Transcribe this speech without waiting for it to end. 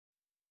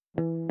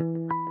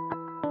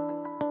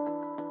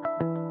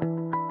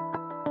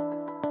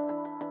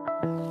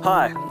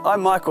Hi,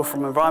 I'm Michael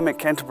from Environment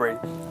Canterbury,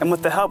 and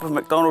with the help of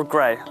McDonald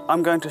Gray,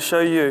 I'm going to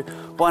show you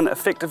one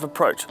effective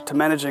approach to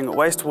managing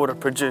wastewater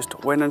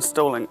produced when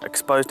installing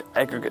exposed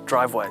aggregate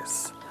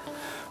driveways.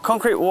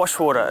 Concrete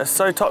washwater is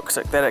so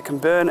toxic that it can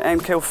burn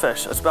and kill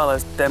fish as well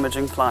as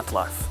damaging plant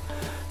life.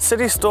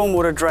 City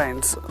stormwater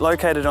drains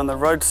located on the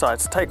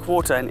roadsides take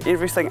water and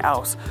everything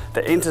else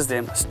that enters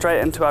them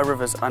straight into our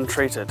rivers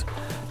untreated.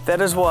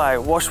 That is why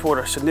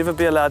washwater should never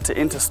be allowed to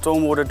enter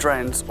stormwater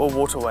drains or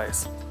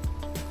waterways.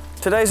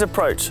 Today's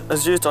approach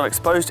is used on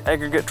exposed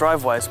aggregate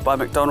driveways by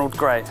McDonald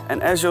Gray,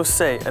 and as you'll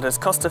see, it is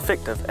cost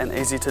effective and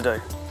easy to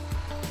do.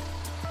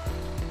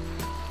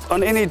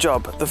 On any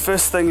job, the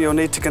first thing you'll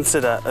need to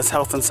consider is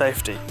health and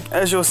safety.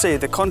 As you'll see,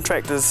 the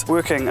contractors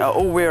working are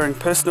all wearing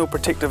personal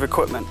protective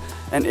equipment,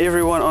 and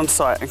everyone on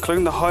site,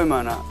 including the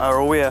homeowner, are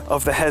aware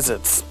of the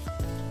hazards.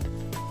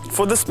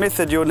 For this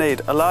method, you'll need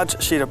a large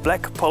sheet of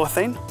black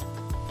polythene,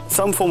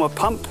 some form of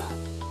pump,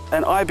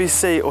 an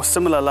IBC or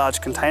similar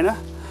large container,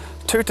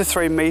 2 to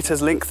 3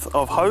 meters length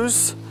of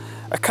hose,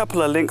 a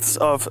couple of lengths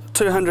of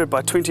 200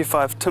 by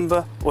 25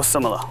 timber or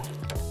similar.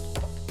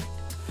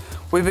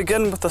 We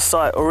begin with the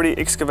site already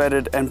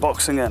excavated and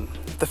boxing in.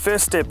 The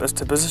first step is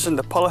to position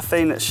the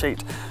polythene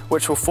sheet,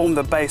 which will form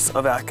the base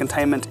of our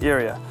containment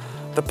area.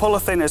 The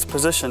polythene is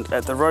positioned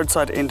at the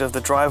roadside end of the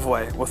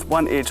driveway with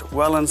one edge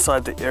well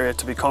inside the area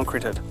to be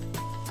concreted.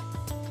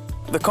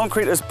 The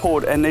concrete is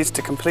poured and needs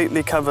to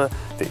completely cover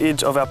the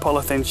edge of our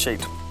polythene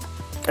sheet.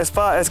 As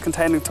far as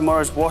containing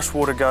tomorrow's wash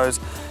water goes,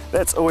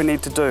 that's all we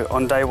need to do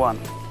on day one.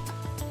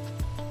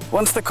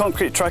 Once the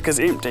concrete truck is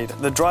emptied,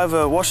 the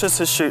driver washes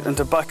his chute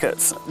into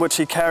buckets, which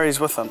he carries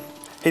with him.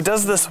 He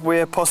does this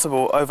where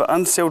possible over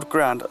unsealed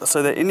ground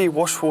so that any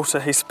wash water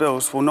he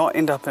spills will not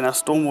end up in our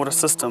stormwater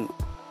system.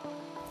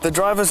 The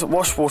driver's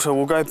wash water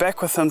will go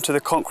back with him to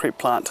the concrete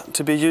plant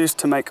to be used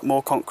to make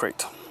more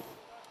concrete.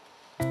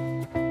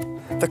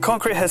 The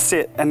concrete has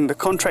set and the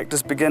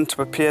contractors begin to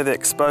prepare the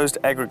exposed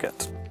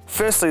aggregate.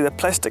 Firstly, the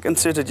plastic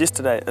inserted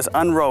yesterday is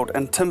unrolled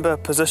and timber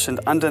positioned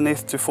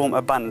underneath to form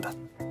a bund.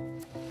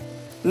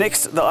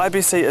 Next, the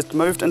IBC is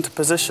moved into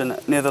position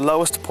near the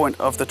lowest point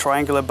of the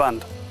triangular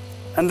bund.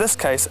 In this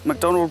case,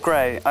 McDonald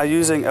Gray are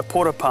using a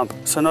porta pump,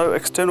 so no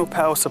external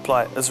power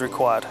supply is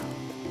required.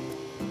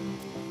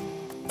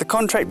 The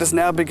contractors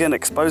now begin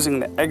exposing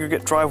the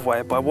aggregate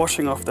driveway by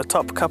washing off the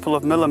top couple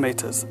of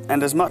millimeters,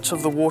 and as much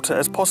of the water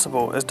as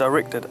possible is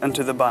directed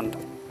into the bund.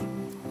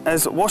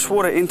 As wash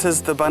water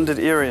enters the bunded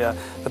area,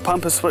 the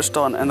pump is switched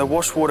on and the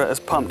wash water is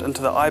pumped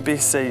into the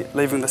IBC,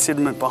 leaving the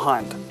sediment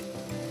behind.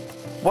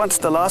 Once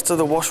the last of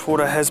the wash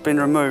water has been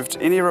removed,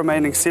 any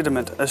remaining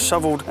sediment is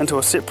shoveled into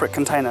a separate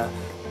container.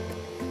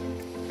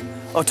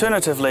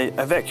 Alternatively,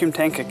 a vacuum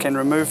tanker can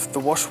remove the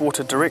wash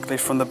water directly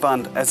from the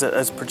bund as it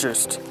is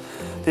produced.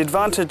 The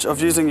advantage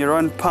of using your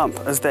own pump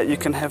is that you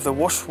can have the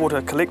wash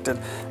water collected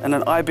in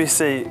an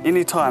IBC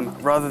anytime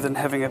rather than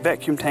having a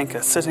vacuum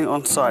tanker sitting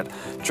on site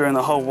during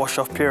the whole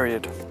wash-off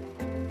period.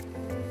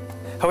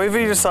 However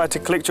you decide to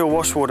collect your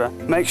wash water,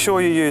 make sure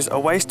you use a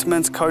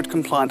WASTEMINZ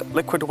code-compliant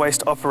liquid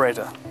waste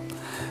operator.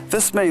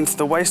 This means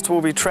the waste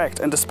will be tracked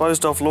and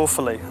disposed of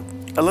lawfully.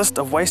 A list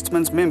of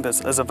WASTEMINZ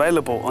members is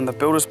available on the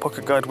Builder's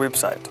Pocket Guide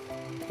website.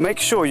 Make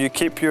sure you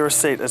keep your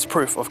receipt as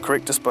proof of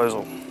correct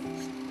disposal.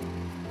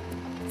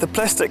 The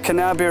plastic can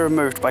now be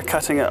removed by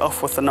cutting it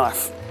off with a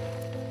knife.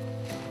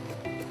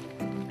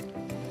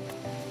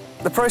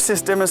 The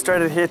process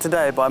demonstrated here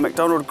today by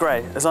McDonald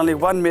Gray is only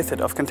one method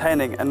of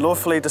containing and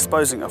lawfully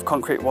disposing of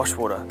concrete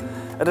washwater.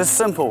 It is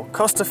simple,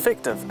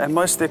 cost-effective, and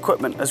most of the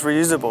equipment is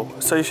reusable,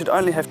 so you should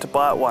only have to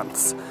buy it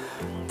once.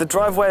 The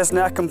driveway is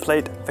now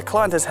complete, the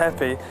client is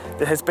happy,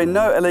 there has been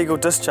no illegal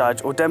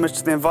discharge or damage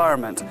to the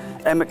environment,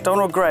 and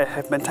McDonald Gray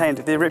have maintained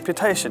their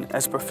reputation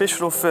as a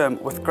professional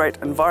firm with great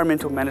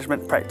environmental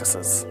management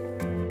practices.